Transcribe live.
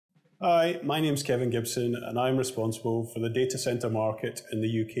Hi, my name's Kevin Gibson and I'm responsible for the data centre market in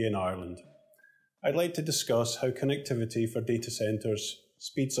the UK and Ireland. I'd like to discuss how connectivity for data centres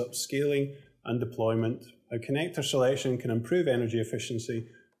speeds up scaling and deployment, how connector selection can improve energy efficiency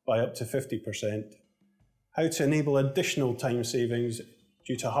by up to 50%, how to enable additional time savings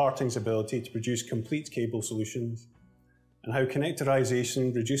due to HARTING's ability to produce complete cable solutions, and how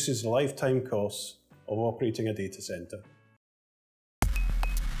connectorisation reduces the lifetime costs of operating a data centre.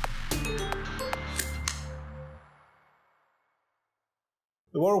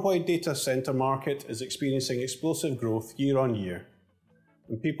 The worldwide data centre market is experiencing explosive growth year on year,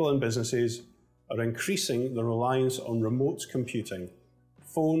 and people and businesses are increasing their reliance on remote computing,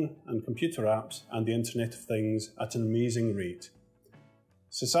 phone and computer apps, and the Internet of Things at an amazing rate.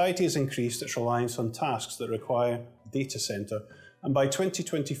 Society has increased its reliance on tasks that require a data centre, and by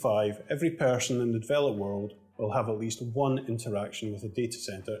 2025, every person in the developed world will have at least one interaction with a data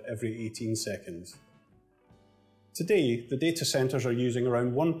centre every 18 seconds. Today, the data centres are using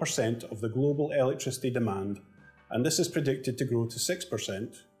around 1% of the global electricity demand, and this is predicted to grow to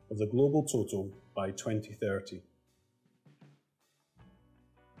 6% of the global total by 2030.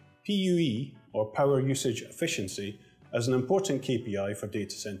 PUE, or Power Usage Efficiency, is an important KPI for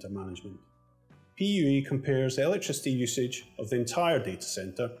data centre management. PUE compares the electricity usage of the entire data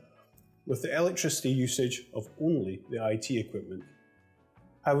centre with the electricity usage of only the IT equipment.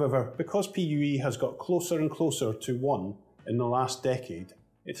 However, because PUE has got closer and closer to 1 in the last decade,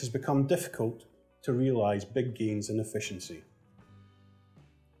 it has become difficult to realise big gains in efficiency.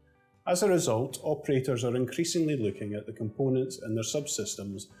 As a result, operators are increasingly looking at the components in their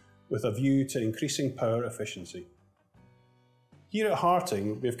subsystems with a view to increasing power efficiency. Here at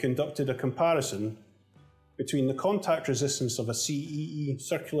HARTING, we have conducted a comparison between the contact resistance of a CEE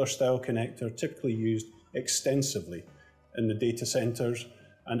circular style connector typically used extensively in the data centres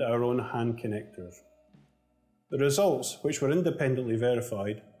and our own hand connectors. The results, which were independently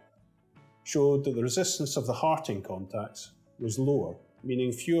verified, showed that the resistance of the HARTING contacts was lower,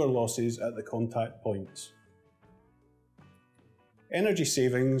 meaning fewer losses at the contact points. Energy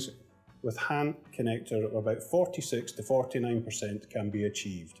savings with hand connector of about 46 to 49% can be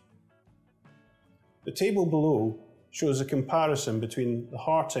achieved. The table below shows a comparison between the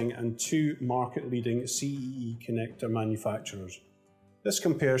HARTING and two market-leading CEE connector manufacturers. This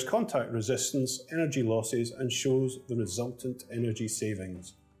compares contact resistance, energy losses, and shows the resultant energy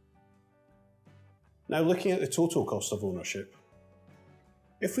savings. Now looking at the total cost of ownership.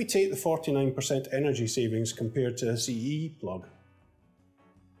 If we take the 49% energy savings compared to a CEE plug,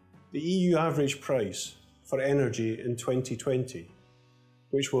 the EU average price for energy in 2020,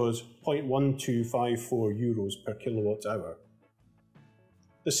 which was €0.1254 per kilowatt hour.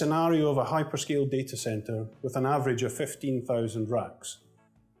 The scenario of a hyperscale data centre with an average of 15,000 racks.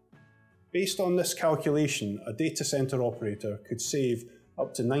 Based on this calculation, a data centre operator could save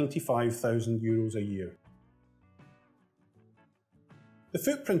up to €95,000 a year. The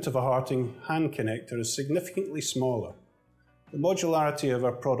footprint of a HARTING hand connector is significantly smaller. The modularity of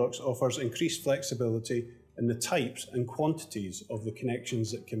our products offers increased flexibility in the types and quantities of the connections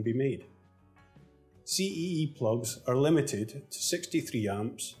that can be made. CEE plugs are limited to 63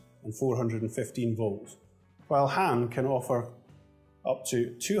 amps and 415 volts, while HAN can offer up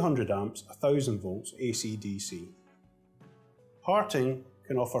to 200 amps, 1000 volts AC/DC. HARTING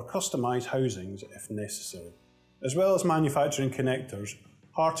can offer customised housings if necessary. As well as manufacturing connectors,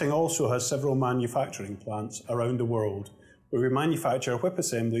 HARTING also has several manufacturing plants around the world where we manufacture whip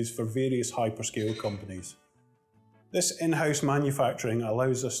assemblies for various hyperscale companies. This in-house manufacturing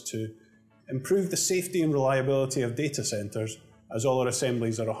allows us to improve the safety and reliability of data centres, as all our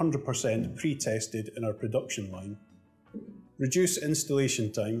assemblies are 100% pre-tested in our production line, reduce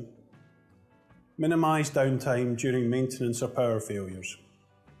installation time, minimise downtime during maintenance or power failures.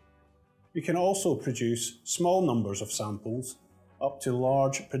 We can also produce small numbers of samples up to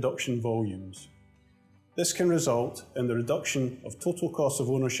large production volumes. This can result in the reduction of total cost of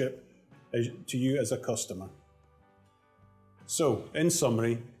ownership to you as a customer. So, in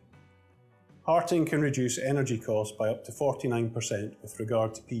summary, HARTING can reduce energy costs by up to 49% with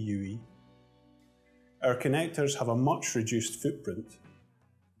regard to PUE. Our connectors have a much reduced footprint.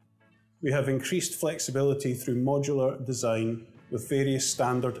 We have increased flexibility through modular design with various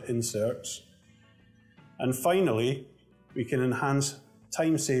standard inserts. And finally, we can enhance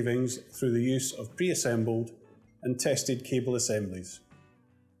time savings through the use of pre-assembled and tested cable assemblies.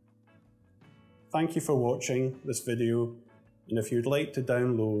 Thank you for watching this video, and if you'd like to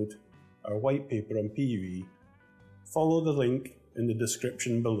download our white paper on PUE, follow the link in the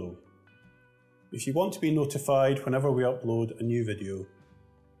description below. If you want to be notified whenever we upload a new video,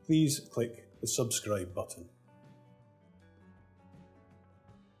 please click the subscribe button.